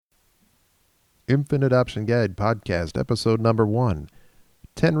Infant Adoption Guide Podcast, episode number 1.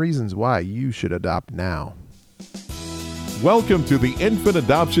 10 reasons why you should adopt now. Welcome to the Infant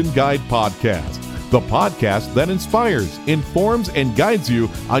Adoption Guide Podcast, the podcast that inspires, informs, and guides you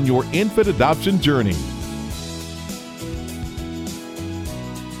on your infant adoption journey.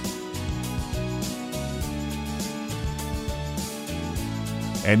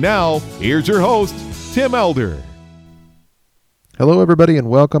 And now, here's your host, Tim Elder. Hello, everybody, and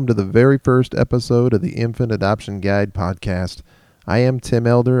welcome to the very first episode of the Infant Adoption Guide Podcast. I am Tim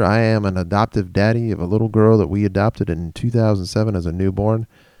Elder. I am an adoptive daddy of a little girl that we adopted in 2007 as a newborn,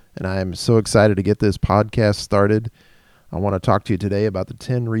 and I am so excited to get this podcast started. I want to talk to you today about the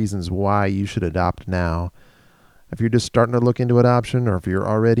 10 reasons why you should adopt now. If you're just starting to look into adoption, or if you're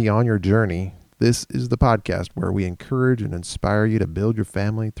already on your journey, this is the podcast where we encourage and inspire you to build your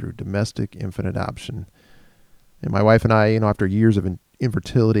family through domestic infant adoption. And my wife and I, after years of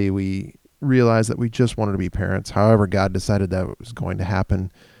infertility, we realized that we just wanted to be parents. However, God decided that was going to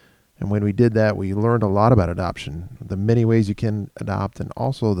happen. And when we did that, we learned a lot about adoption, the many ways you can adopt, and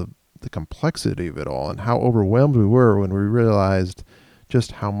also the complexity of it all, and how overwhelmed we were when we realized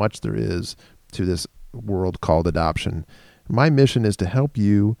just how much there is to this world called adoption. My mission is to help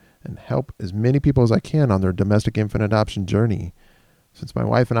you and help as many people as I can on their domestic infant adoption journey. Since my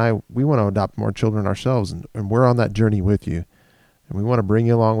wife and I, we want to adopt more children ourselves, and we're on that journey with you. And we want to bring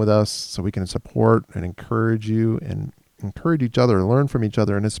you along with us so we can support and encourage you and encourage each other, learn from each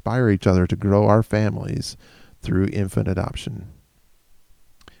other, and inspire each other to grow our families through infant adoption.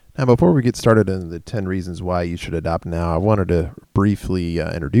 Now, before we get started in the 10 reasons why you should adopt now, I wanted to briefly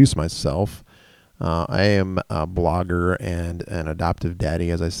introduce myself. I am a blogger and an adoptive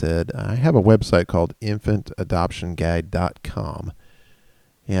daddy, as I said. I have a website called infantadoptionguide.com.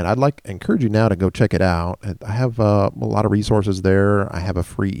 And I'd encourage you now to go check it out. I have a lot of resources there. I have a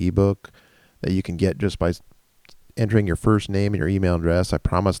free ebook that you can get just by entering your first name and your email address. I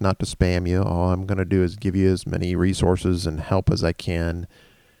promise not to spam you. All I'm going to do is give you as many resources and help as I can.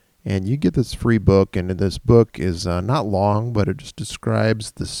 And you get this free book, and this book is not long, but it just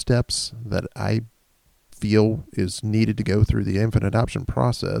describes the steps that I feel is needed to go through the infant adoption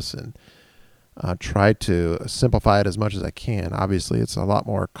process, and try to simplify it as much as I can. Obviously, it's a lot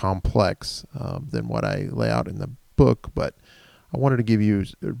more complex than what I lay out in the book, but I wanted to give you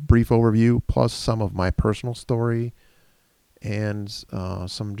a brief overview, plus some of my personal story, and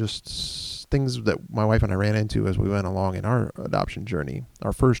some just things that my wife and I ran into as we went along in our adoption journey,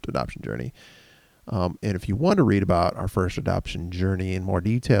 our first adoption journey. And if you want to read about our first adoption journey in more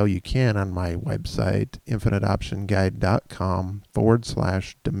detail, you can on my website,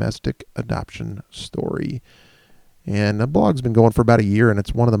 infantadoptionguide.com/domestic adoption story. And the blog's been going for about a year, and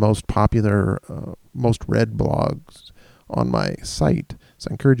it's one of the most popular, most read blogs on my site. So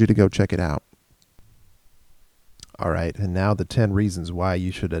I encourage you to go check it out. All right, and now the 10 reasons why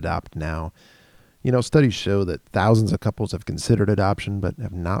you should adopt now. Studies show that thousands of couples have considered adoption but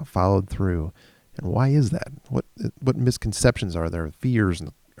have not followed through. And why is that? What misconceptions are there? Fears?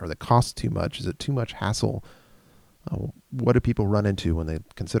 Are the costs too much? Is it too much hassle? What do people run into when they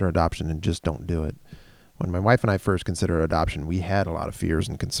consider adoption and just don't do it? When my wife and I first considered adoption, we had a lot of fears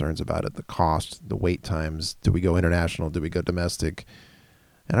and concerns about it. The cost, the wait times. Do we go international? Do we go domestic?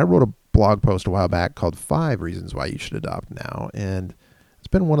 And I wrote a blog post a while back called 5 Reasons Why You Should Adopt Now. And it's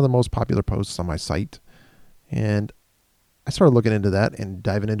been one of the most popular posts on my site. And I started looking into that and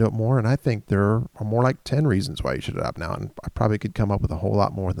diving into it more, and I think there are more like 10 reasons why you should adopt now, and I probably could come up with a whole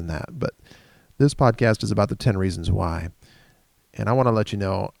lot more than that. But this podcast is about the 10 reasons why, and I want to let you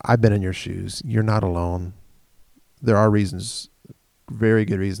know I've been in your shoes. You're not alone. There are reasons, very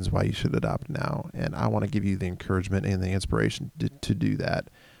good reasons why you should adopt now, and I want to give you the encouragement and the inspiration to do that,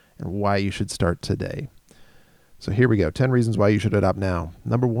 and why you should start today. So here we go, 10 reasons why you should adopt now.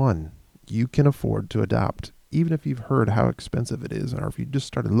 Number 1, you can afford to adopt. Even if you've heard how expensive it is, or if you just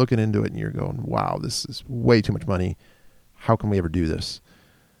started looking into it and you're going, wow, this is way too much money. How can we ever do this?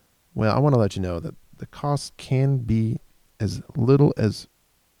 Well, I want to let you know that the cost can be as little as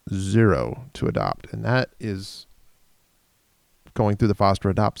 $0 to adopt. And that is going through the foster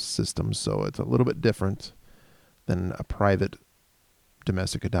adopt system. So it's a little bit different than a private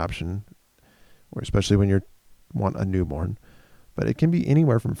domestic adoption, or especially when you want a newborn. But it can be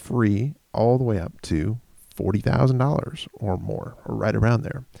anywhere from free all the way up to $40,000 or more, or right around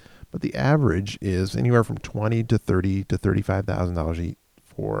there. But the average is anywhere from $20,000 to $30,000 to $35,000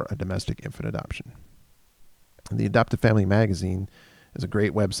 for a domestic infant adoption. And the Adoptive Family Magazine is a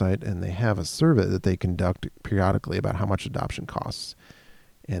great website, and they have a survey that they conduct periodically about how much adoption costs.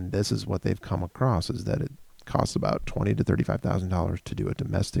 And this is what they've come across, is that it costs about $20,000 to $35,000 to do a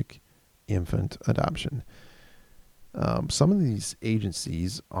domestic infant adoption. Some of these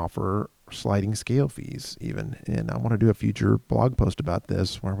agencies offer sliding scale fees even, and I want to do a future blog post about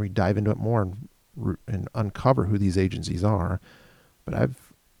this where we dive into it more and uncover who these agencies are. But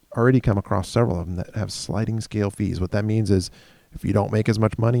I've already come across several of them that have sliding scale fees. What that means is if you don't make as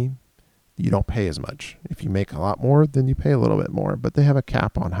much money, you don't pay as much. If you make a lot more, then you pay a little bit more, but they have a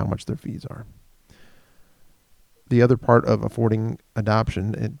cap on how much their fees are. The other part of affording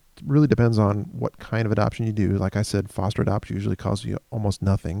adoption, it really depends on what kind of adoption you do. Like I said, foster adoption usually costs you almost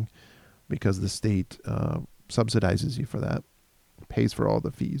nothing because the state subsidizes you for that, pays for all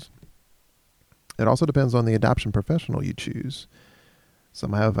the fees. It also depends on the adoption professional you choose.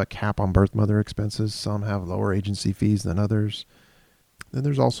 Some have a cap on birth mother expenses. Some have lower agency fees than others. Then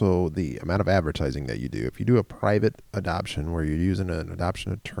there's also the amount of advertising that you do. If you do a private adoption where you're using an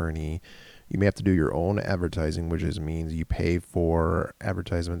adoption attorney, you may have to do your own advertising, which means you pay for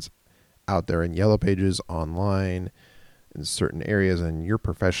advertisements out there in Yellow Pages, online, in certain areas, and your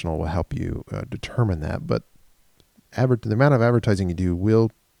professional will help you determine that. But the amount of advertising you do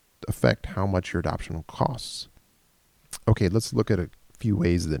will affect how much your adoption costs. Okay, let's look at a few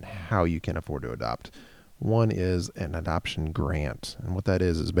ways then how you can afford to adopt. One is an adoption grant. And what that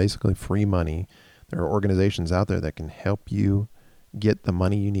is basically free money. There are organizations out there that can help you get the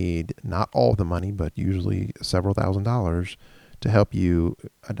money you need, not all of the money, but usually several $1,000s to help you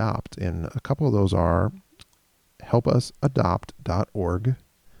adopt. And a couple of those are helpusadopt.org.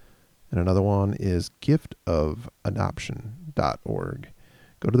 And another one is giftofadoption.org.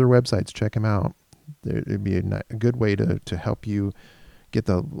 Go to their websites, check them out. It'd be a good way to help you get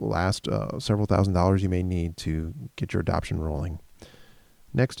the last several $1,000s you may need to get your adoption rolling.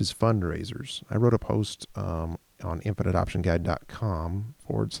 Next is fundraisers. I wrote a post on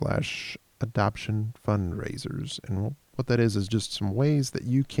infantadoptiongguide.com/adoption fundraisers. And what that is just some ways that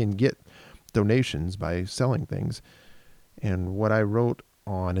you can get donations by selling things. And what I wrote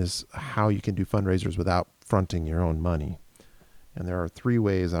on is how you can do fundraisers without fronting your own money. And there are 3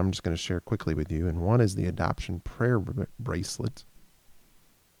 ways I'm just going to share quickly with you. And one is the adoption prayer bracelet.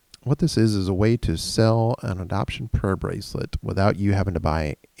 What this is a way to sell an adoption prayer bracelet without you having to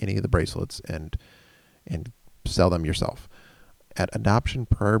buy any of the bracelets and sell them yourself. At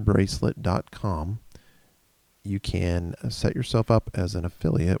adoptionprayerbracelet.com, you can set yourself up as an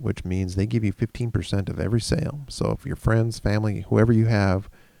affiliate, which means they give you 15% of every sale. So if your friends, family, whoever you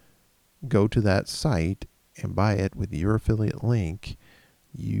have, go to that site and buy it with your affiliate link,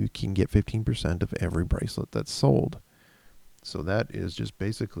 you can get 15% of every bracelet that's sold. So that is just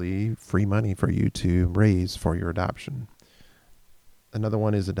basically free money for you to raise for your adoption. Another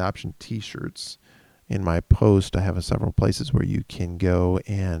one is adoption t-shirts. In my post, I have several places where you can go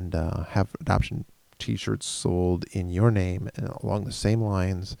and have adoption t-shirts sold in your name and along the same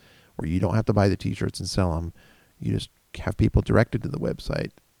lines where you don't have to buy the t-shirts and sell them. You just have people directed to the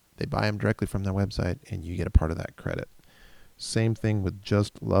website. They buy them directly from their website and you get a part of that credit. Same thing with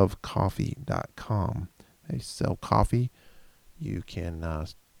justlovecoffee.com. They sell coffee. You can,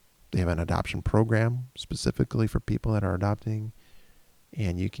 they have an adoption program specifically for people that are adopting,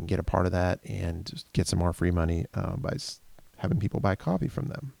 and you can get a part of that and just get some more free money by having people buy coffee from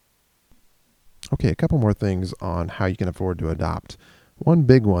them. Okay, a couple more things on how you can afford to adopt. One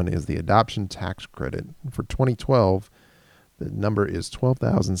big one is the adoption tax credit. For 2012, the number is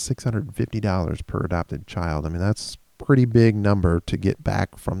 $12,650 per adopted child. I mean, that's a pretty big number to get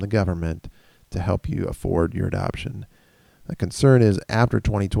back from the government to help you afford your adoption. The concern is after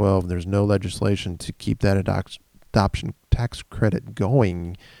 2012, there's no legislation to keep that adoption tax credit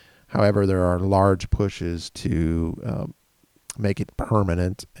going. However, there are large pushes to make it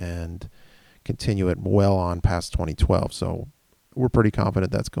permanent and continue it well on past 2012. So we're pretty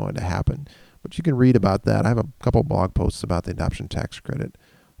confident that's going to happen. But you can read about that. I have a couple blog posts about the adoption tax credit.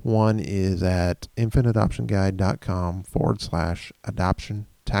 One is at infantadoptiongguide.com/adoption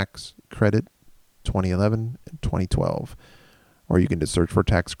tax credit 2011 and 2012. Or you can just search for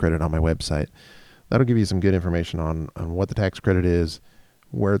tax credit on my website. That'll give you some good information on what the tax credit is,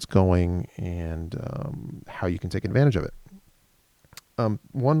 where it's going, and how you can take advantage of it.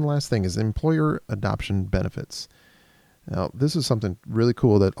 One last thing is employer adoption benefits. Now, this is something really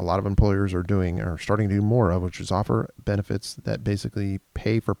cool that a lot of employers are doing or starting to do more of, which is offer benefits that basically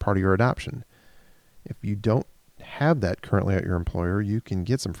pay for part of your adoption. If you don't have that currently at your employer, you can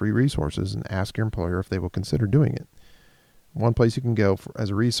get some free resources and ask your employer if they will consider doing it. One place you can go as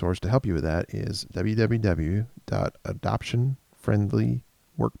a resource to help you with that is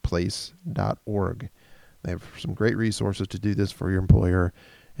www.adoptionfriendlyworkplace.org. They have some great resources to do this for your employer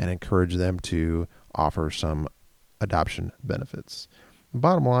and encourage them to offer some adoption benefits.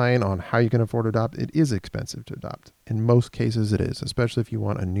 Bottom line on how you can afford to adopt, it is expensive to adopt. In most cases it is, especially if you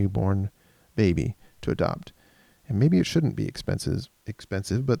want a newborn baby to adopt. And maybe it shouldn't be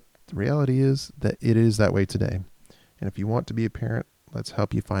expensive, but the reality is that it is that way today. And if you want to be a parent, let's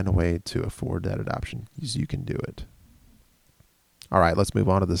help you find a way to afford that adoption, because you can do it. All right, let's move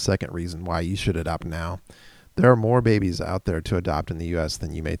on to the second reason why you should adopt now. There are more babies out there to adopt in the U.S.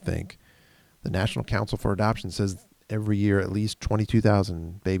 than you may think. The National Council for Adoption says every year at least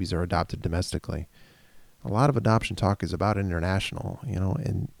 22,000 babies are adopted domestically. A lot of adoption talk is about international,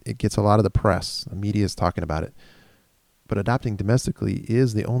 and it gets a lot of the press. The media is talking about it. But adopting domestically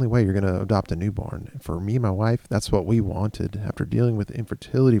is the only way you're going to adopt a newborn. For me and my wife, that's what we wanted. After dealing with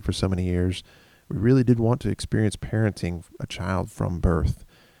infertility for so many years, we really did want to experience parenting a child from birth.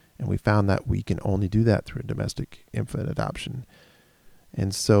 And we found that we can only do that through a domestic infant adoption.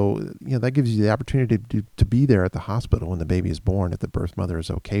 And so, that gives you the opportunity to be there at the hospital when the baby is born, if the birth mother is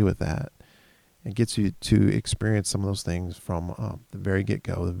okay with that. It gets you to experience some of those things from the very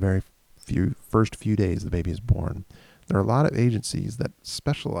get-go, the very first few days the baby is born. There are a lot of agencies that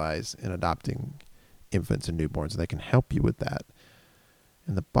specialize in adopting infants and newborns. They can help you with that.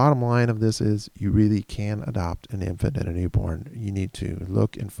 And the bottom line of this is you really can adopt an infant and a newborn. You need to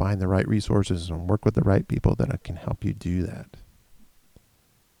look and find the right resources and work with the right people that can help you do that.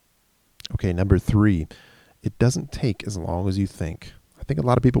 Okay, number 3, it doesn't take as long as you think. I think a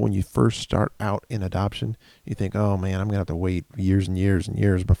lot of people, when you first start out in adoption, you think, oh man, I'm going to have to wait years and years and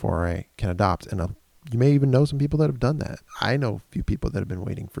years before I can adopt. And you may even know some people that have done that. I know a few people that have been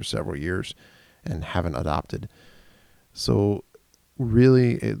waiting for several years and haven't adopted. So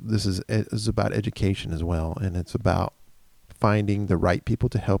really, this is about education as well, and it's about finding the right people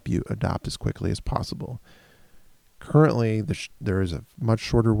to help you adopt as quickly as possible. Currently, there is a much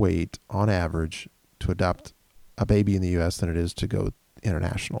shorter wait on average to adopt a baby in the U.S. than it is to go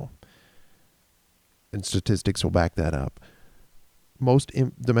international. And statistics will back that up. Most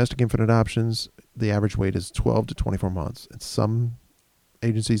domestic infant adoptions, the average wait is 12 to 24 months. And some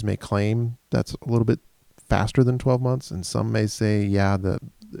agencies may claim that's a little bit faster than 12 months, and some may say,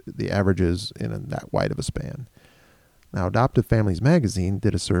 the average is in that wide of a span. Now, Adoptive Families Magazine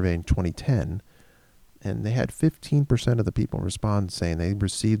did a survey in 2010, and they had 15% of the people respond saying they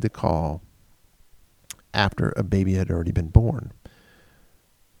received a call after a baby had already been born.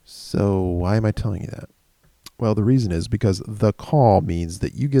 So why am I telling you that? Well, the reason is because the call means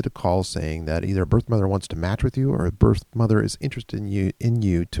that you get a call saying that either a birth mother wants to match with you or a birth mother is interested in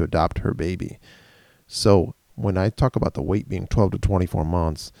you to adopt her baby. So when I talk about the wait being 12 to 24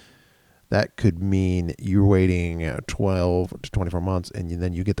 months, that could mean you're waiting 12 to 24 months and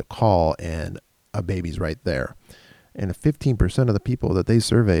then you get the call and a baby's right there. And 15% of the people that they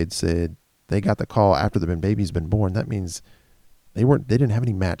surveyed said they got the call after the baby's been born. That means they didn't have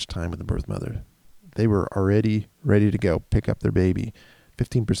any match time with the birth mother. They were already ready to go pick up their baby.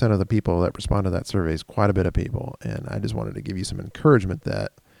 15% of the people that respond to that survey is quite a bit of people. And I just wanted to give you some encouragement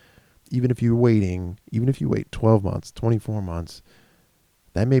that even if you wait 12 months, 24 months,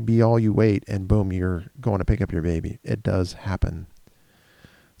 that may be all you wait, and boom, you're going to pick up your baby. It does happen.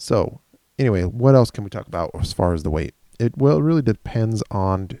 So anyway, what else can we talk about as far as the wait? It really depends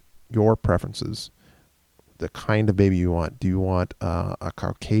on your preferences, the kind of baby you want. Do you want a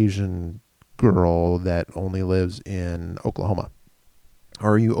Caucasian girl that only lives in Oklahoma?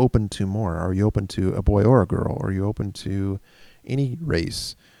 Are you open to more? Are you open to a boy or a girl? Are you open to any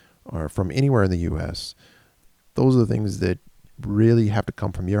race or from anywhere in the U.S.? Those are the things that really have to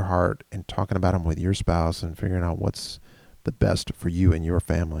come from your heart and talking about them with your spouse and figuring out what's the best for you and your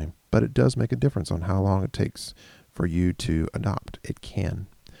family. But it does make a difference on how long it takes for you to adopt. It can.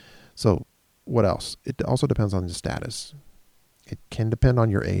 So what else? It also depends on the status. It can depend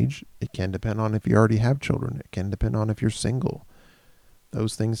on your age. It can depend on if you already have children. It can depend on if you're single.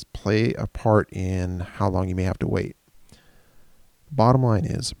 Those things play a part in how long you may have to wait. Bottom line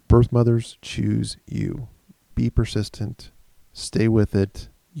is, birth mothers choose you. Be persistent. Stay with it.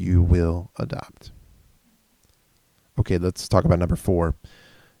 You will adopt. Okay, let's talk about number 4.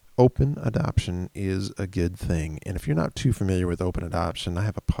 Open adoption is a good thing. And if you're not too familiar with open adoption, I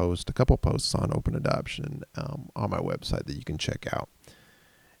have a couple posts on open adoption on my website that you can check out.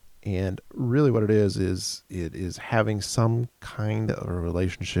 And really what it is having some kind of a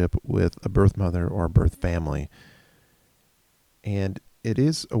relationship with a birth mother or a birth family. And it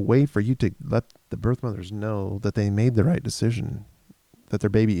is a way for you to let the birth mothers know that they made the right decision, that their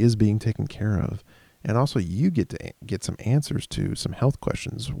baby is being taken care of. And also you get to get some answers to some health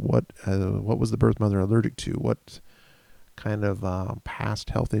questions. What was the birth mother allergic to? What kind of past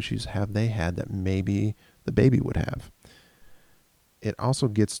health issues have they had that maybe the baby would have? It also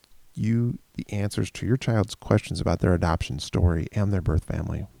gets you the answers to your child's questions about their adoption story and their birth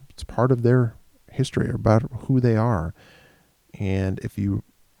family. It's part of their history, about who they are. And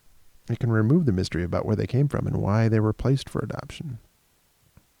it can remove the mystery about where they came from and why they were placed for adoption.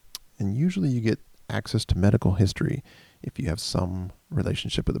 And usually you get access to medical history if you have some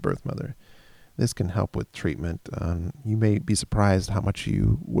relationship with the birth mother. This can help with treatment. You may be surprised how much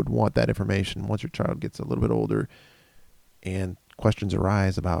you would want that information once your child gets a little bit older and questions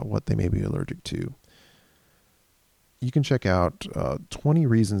arise about what they may be allergic to. You can check out 20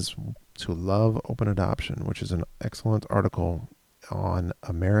 Reasons to Love Open Adoption, which is an excellent article on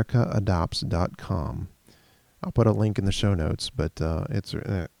americaadopts.com. I'll put a link in the show notes, but it's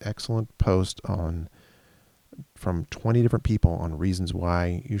an excellent post from 20 different people on reasons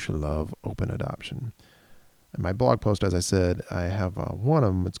why you should love open adoption. In my blog post, as I said, I have one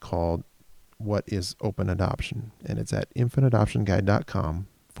of them. It's called What is Open Adoption? And it's at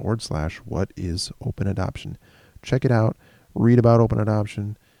infantadoptionguide.com/what is open adoption. Check it out, read about open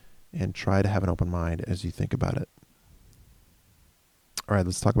adoption, and try to have an open mind as you think about it. All right,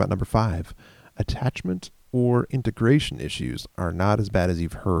 let's talk about number 5. Attachment or integration issues are not as bad as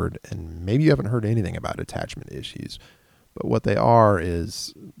you've heard, and maybe you haven't heard anything about attachment issues. But what they are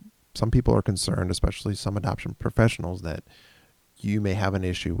is some people are concerned, especially some adoption professionals, that you may have an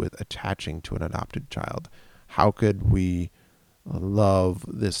issue with attaching to an adopted child. How could we love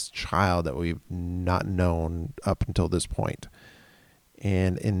this child that we've not known up until this point?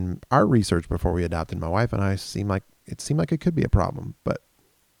 And in our research before we adopted, my wife and I, it seemed like it could be a problem. But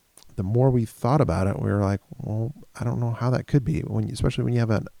the more we thought about it, we were like, well, I don't know how that could be, especially when you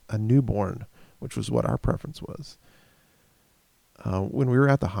have a newborn, which was what our preference was. When we were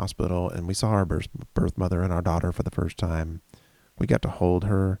at the hospital and we saw our birth mother and our daughter for the first time, we got to hold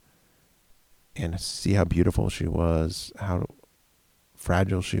her and see how beautiful she was, how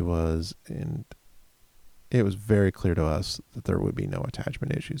fragile she was, and it was very clear to us that there would be no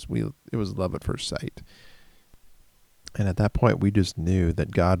attachment issues. It was love at first sight. And at that point, we just knew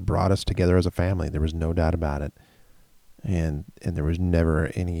that God brought us together as a family. There was no doubt about it. And there was never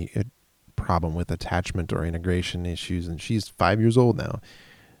any problem with attachment or integration issues. And she's 5 years old now,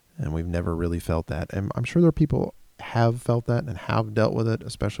 and we've never really felt that. And I'm sure there are people have felt that and have dealt with it,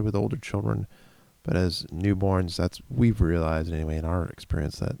 especially with older children. But as newborns, we've realized anyway in our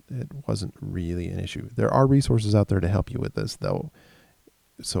experience that it wasn't really an issue. There are resources out there to help you with this, though.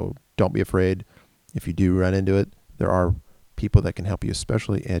 So don't be afraid. If you do run into it, there are people that can help you,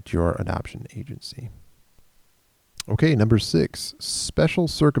 especially at your adoption agency. Okay, number 6, special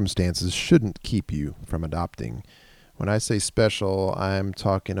circumstances shouldn't keep you from adopting. When I say special, I'm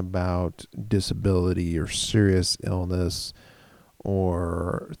talking about disability or serious illness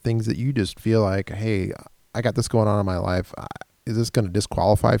or things that you just feel like, hey, I got this going on in my life. Is this going to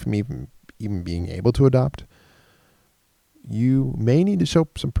disqualify for me from even being able to adopt? You may need to show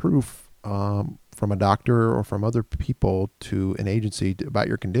some proof from a doctor or from other people to an agency about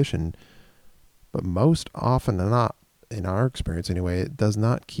your condition, but most often than not, in our experience anyway, it does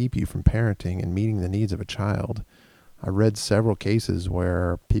not keep you from parenting and meeting the needs of a child. I read several cases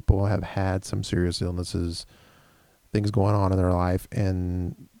where people have had some serious illnesses, things going on in their life,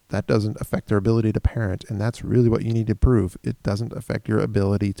 and that doesn't affect their ability to parent, and that's really what you need to prove. It doesn't affect your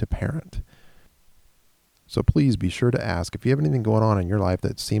ability to parent. So please be sure to ask if you have anything going on in your life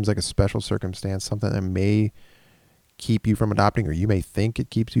that seems like a special circumstance, something that may keep you from adopting, or you may think it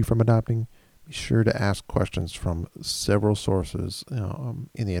keeps you from adopting. Be sure to ask questions from several sources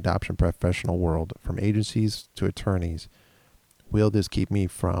in the adoption professional world, from agencies to attorneys. Will this keep me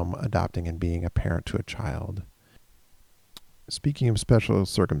from adopting and being a parent to a child? Speaking of special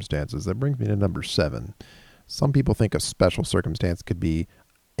circumstances, that brings me to number 7. Some people think a special circumstance could be,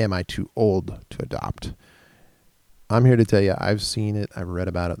 am I too old to adopt? I'm here to tell you, I've seen it, I've read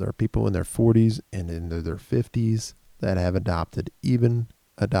about it. There are people in their 40s and in their 50s that have adopted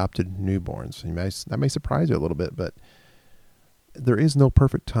newborns. That may surprise you a little bit, but there is no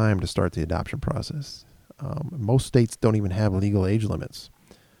perfect time to start the adoption process. Most states don't even have legal age limits.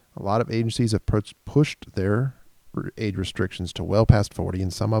 A lot of agencies have pushed their age restrictions to well past 40,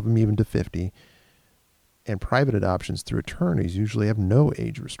 and some of them even to 50. And private adoptions through attorneys usually have no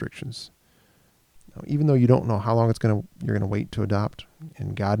age restrictions. Now, even though you don't know how long you're going to wait to adopt,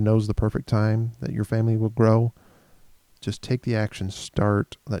 and God knows the perfect time that your family will grow, just take the action,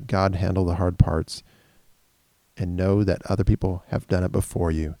 start, let God handle the hard parts, and know that other people have done it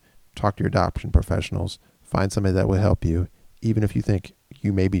before you. Talk to your adoption professionals. Find somebody that will help you, even if you think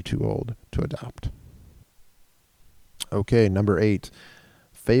you may be too old to adopt. Okay, number 8.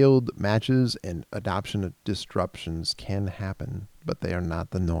 Failed matches and adoption disruptions can happen, but they are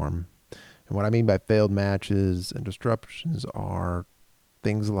not the norm. And what I mean by failed matches and disruptions are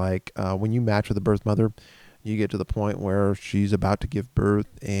things like when you match with a birth mother, you get to the point where she's about to give birth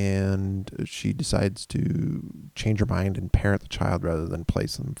and she decides to change her mind and parent the child rather than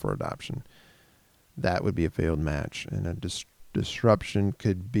place them for adoption. That would be a failed match. And a disruption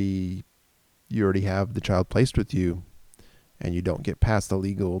could be you already have the child placed with you and you don't get past the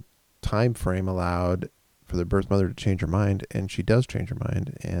legal time frame allowed for the birth mother to change her mind, and she does change her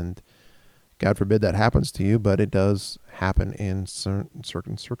mind. And God forbid that happens to you, but it does happen in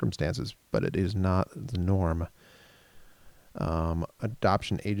certain circumstances, but it is not the norm.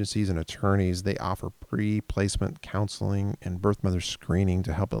 Adoption agencies and attorneys, they offer pre-placement counseling and birth mother screening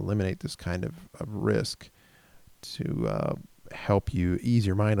to help eliminate this kind of risk, to help you ease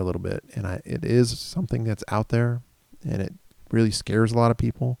your mind a little bit. And it is something that's out there, and it really scares a lot of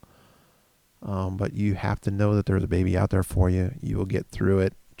people. But you have to know that there's a baby out there for you. You will get through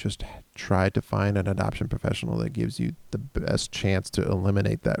it. Just try to find an adoption professional that gives you the best chance to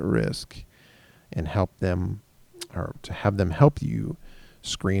eliminate that risk and help them, or to have them help you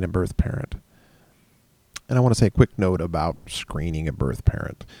screen a birth parent. And I want to say a quick note about screening a birth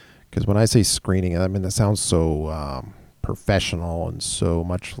parent, because when I say screening, I mean, that sounds so professional and so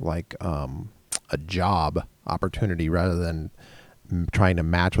much like a job opportunity rather than trying to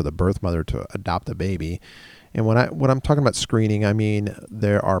match with a birth mother to adopt a baby. And when I'm talking about screening, I mean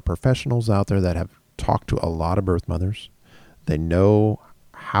there are professionals out there that have talked to a lot of birth mothers. They know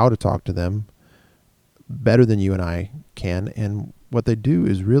how to talk to them better than you and I can. And what they do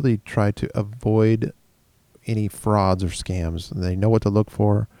is really try to avoid any frauds or scams. They know what to look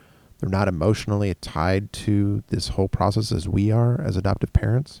for. They're not emotionally tied to this whole process as we are as adoptive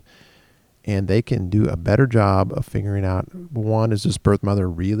parents. And they can do a better job of figuring out, one, is this birth mother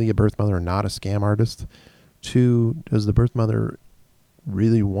really a birth mother and not a scam artist? Two, does the birth mother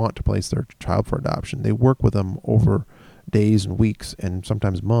really want to place their child for adoption? They work with them over days and weeks and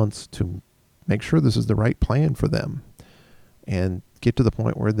sometimes months to make sure this is the right plan for them and get to the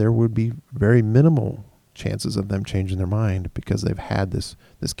point where there would be very minimal chances of them changing their mind because they've had this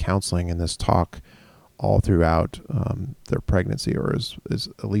counseling and this talk all throughout their pregnancy, or is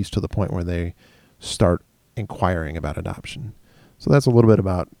at least to the point where they start inquiring about adoption. So that's a little bit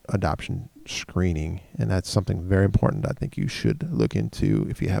about adoption screening, and that's something very important I think you should look into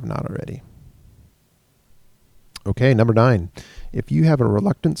if you have not already. Okay, number 9. If you have a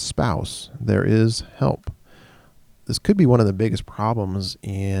reluctant spouse, there is help. This could be one of the biggest problems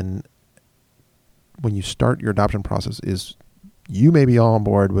in when you start your adoption process is you may be all on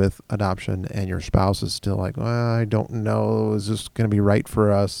board with adoption and your spouse is still like, well, I don't know, is this going to be right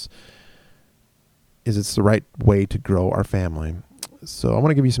for us? Is it the right way to grow our family? So I want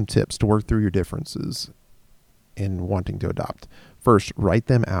to give you some tips to work through your differences in wanting to adopt. First, write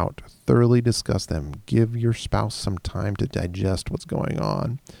them out, thoroughly discuss them. Give your spouse some time to digest what's going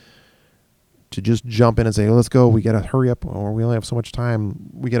on. To just jump in and say, let's go, we got to hurry up, or we only have so much time,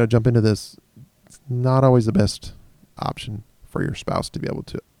 we got to jump into this. It's not always the best option for your spouse to be able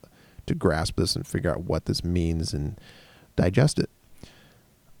to grasp this and figure out what this means and digest it.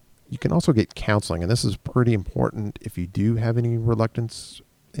 You can also get counseling, and this is pretty important if you do have any reluctance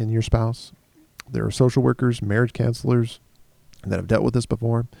in your spouse. There are social workers, marriage counselors that have dealt with this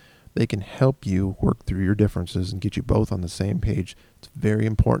before. They can help you work through your differences and get you both on the same page. It's very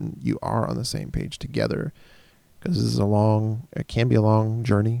important you are on the same page together, because this is it can be a long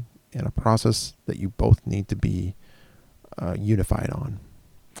journey and a process that you both need to be unified on.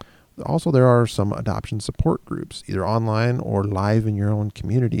 Also, there are some adoption support groups, either online or live in your own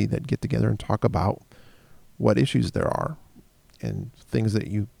community, that get together and talk about what issues there are and things that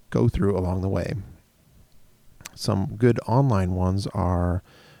you go through along the way. Some good online ones are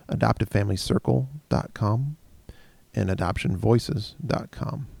adoptivefamilycircle.com and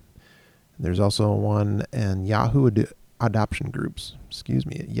adoptionvoices.com. There's also one in Yahoo Adoption Groups.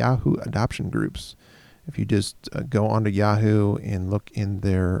 Yahoo Adoption Groups. If you just go onto Yahoo and look in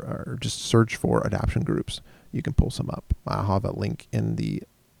there, or just search for adoption groups, you can pull some up. I'll have a link in the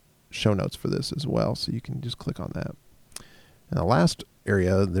show notes for this as well, so you can just click on that. And the last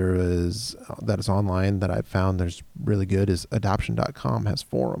area there is that is online that I've found there's really good is adoption.com has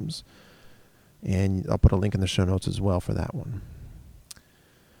forums. And I'll put a link in the show notes as well for that one.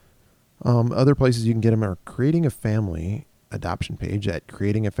 Other places you can get them are Creating a Family adoption page at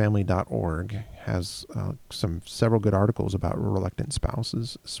creatingafamily.org has several good articles about reluctant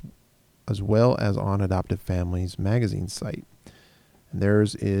spouses, as well as on Adoptive Families magazine site. And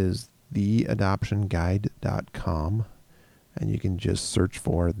theirs is theadoptionguide.com, And you can just search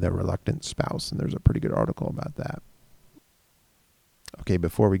for the reluctant spouse, and there's a pretty good article about that. Okay,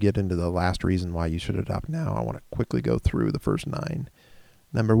 before we get into the last reason why you should adopt now, I want to quickly go through the first 9.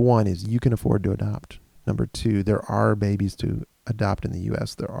 Number 1 is you can afford to adopt. Number 2, there are babies to adopt in the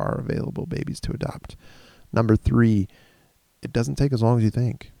U.S. There are available babies to adopt. Number 3, it doesn't take as long as you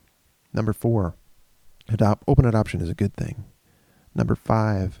think. Number 4, open adoption is a good thing. Number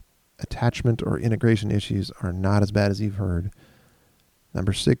 5, attachment or integration issues are not as bad as you've heard.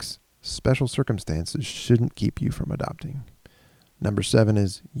 Number 6, special circumstances shouldn't keep you from adopting. Number 7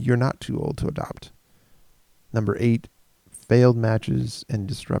 is you're not too old to adopt. Number 8, failed matches and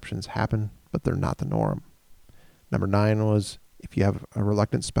disruptions happen, but they're not the norm. Number 9 was if you have a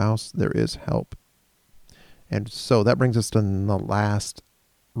reluctant spouse, there is help. And so that brings us to the last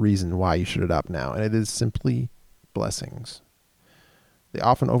reason why you should adopt now, and it is simply blessings. The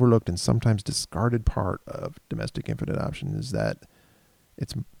often overlooked and sometimes discarded part of domestic infant adoption is that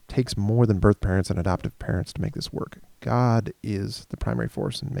it takes more than birth parents and adoptive parents to make this work. God is the primary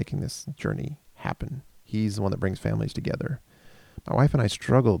force in making this journey happen. He's the one that brings families together. My wife and I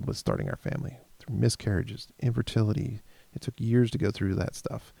struggled with starting our family through miscarriages, infertility. It took years to go through that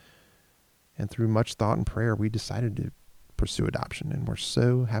stuff. And through much thought and prayer, we decided to pursue adoption, and we're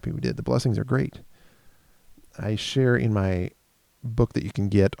so happy we did. The blessings are great. I share in my book that you can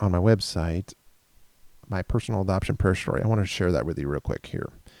get on my website my personal adoption prayer story. I want to share that with you real quick here.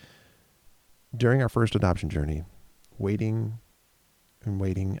 During our first adoption journey, waiting and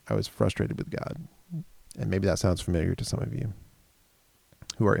waiting, I was frustrated with God. And maybe that sounds familiar to some of you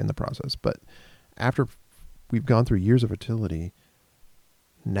who are in the process. But after we've gone through years of fertility,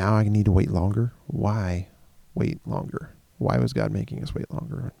 now I need to wait longer. Why wait longer? Why was God making us wait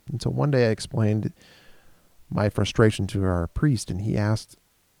longer? And so one day I explained my frustration to our priest, and he asked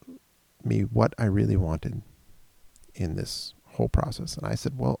me what I really wanted in this whole process. And I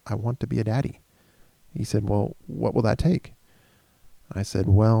said, well, I want to be a daddy. He said, well, what will that take? I said,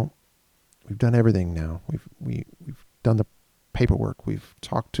 well, we've done everything now. We've done the paperwork. We've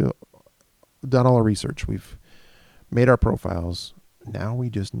done all our research. We've made our profiles. Now we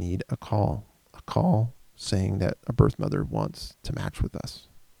just need a call saying that a birth mother wants to match with us.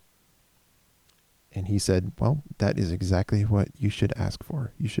 And he said, well, that is exactly what you should ask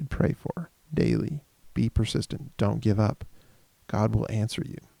for. You should pray for daily. Be persistent. Don't give up. God will answer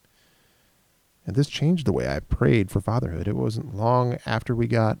you. And this changed the way I prayed for fatherhood. It wasn't long after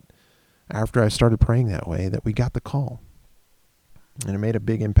I started praying that way that we got the call. And it made a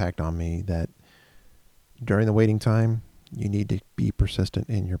big impact on me that during the waiting time, you need to be persistent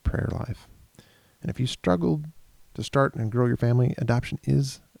in your prayer life. And if you struggled to start and grow your family, adoption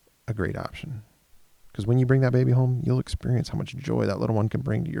is a great option. Because when you bring that baby home, you'll experience how much joy that little one can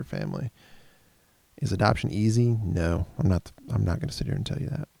bring to your family. Is adoption easy? No, I'm not going to sit here and tell you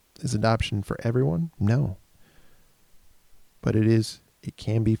that. Is adoption for everyone? No. But it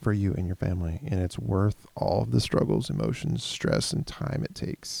can be for you and your family, and it's worth all of the struggles, emotions, stress, and time it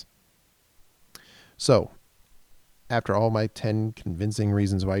takes. So, after all my 10 convincing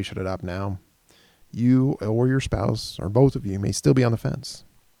reasons why you should adopt now, you or your spouse, or both of you, may still be on the fence.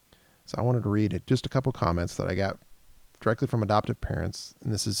 So I wanted to read just a couple comments that I got directly from adoptive parents,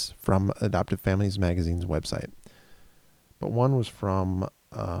 and this is from Adoptive Families Magazine's website. But one was from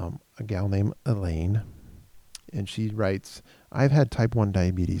a gal named Elaine, and she writes, I've had type 1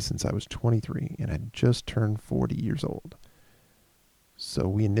 diabetes since I was 23, and I just turned 40 years old. So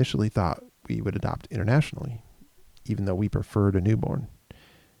we initially thought we would adopt internationally, even though we preferred a newborn.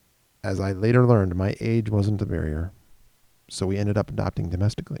 As I later learned, my age wasn't the barrier, so we ended up adopting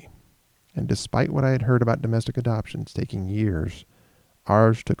domestically. And despite what I had heard about domestic adoptions taking years,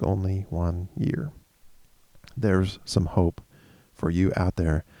 ours took only 1 year. There's some hope for you out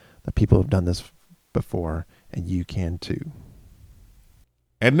there that people have done this before, and you can too.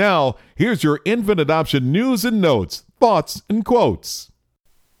 And now, here's your infant adoption news and notes, thoughts and quotes.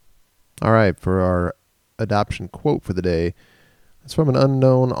 All right, for our adoption quote for the day, it's from an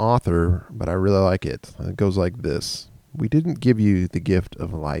unknown author, but I really like it. It goes like this. We didn't give you the gift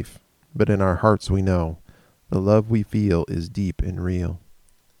of life, but in our hearts we know the love we feel is deep and real,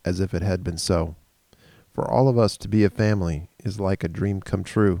 as if it had been so. For all of us to be a family is like a dream come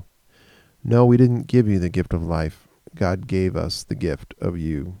true. No, we didn't give you the gift of life. God gave us the gift of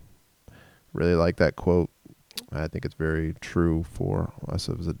you. Really like that quote. I think it's very true for us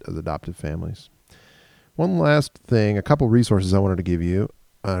as adoptive families. One last thing, a couple resources I wanted to give you.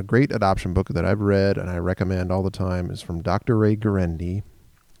 A great adoption book that I've read and I recommend all the time is from Dr. Ray Guarendi.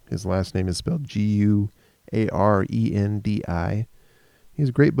 His last name is spelled Guarendi. He has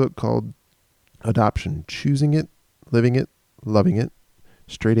a great book called Adoption, Choosing It, Living It, loving it.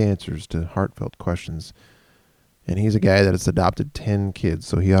 Straight answers to heartfelt questions. And he's a guy that has adopted 10 kids,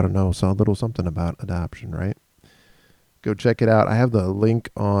 so he ought to know a little something about adoption, right? Go check it out. I'll have the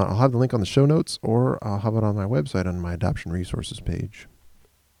link on the show notes, or I'll have it on my website on my adoption resources page.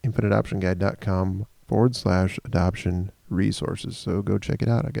 infiniteadoptionguide.com/adoption resources. So go check it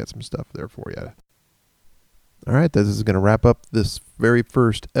out. I got some stuff there for you. All right, this is going to wrap up this very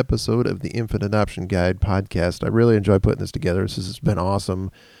first episode of the Infant Adoption Guide podcast. I really enjoy putting this together. This has been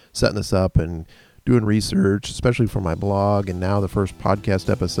awesome, setting this up and doing research, especially for my blog, and now the first podcast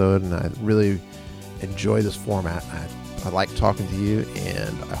episode, and I really enjoy this format. I like talking to you,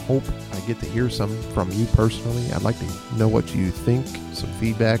 and I hope I get to hear some from you personally. I'd like to know what you think, some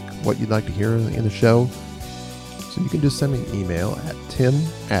feedback, what you'd like to hear in the show. So you can just send me an email at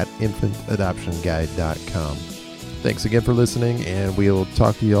tim@infantadoptionguide.com. Thanks again for listening, and we'll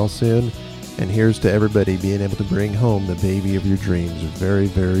talk to you all soon. And here's to everybody being able to bring home the baby of your dreams very,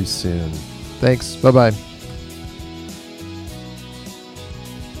 very soon. Thanks. Bye-bye.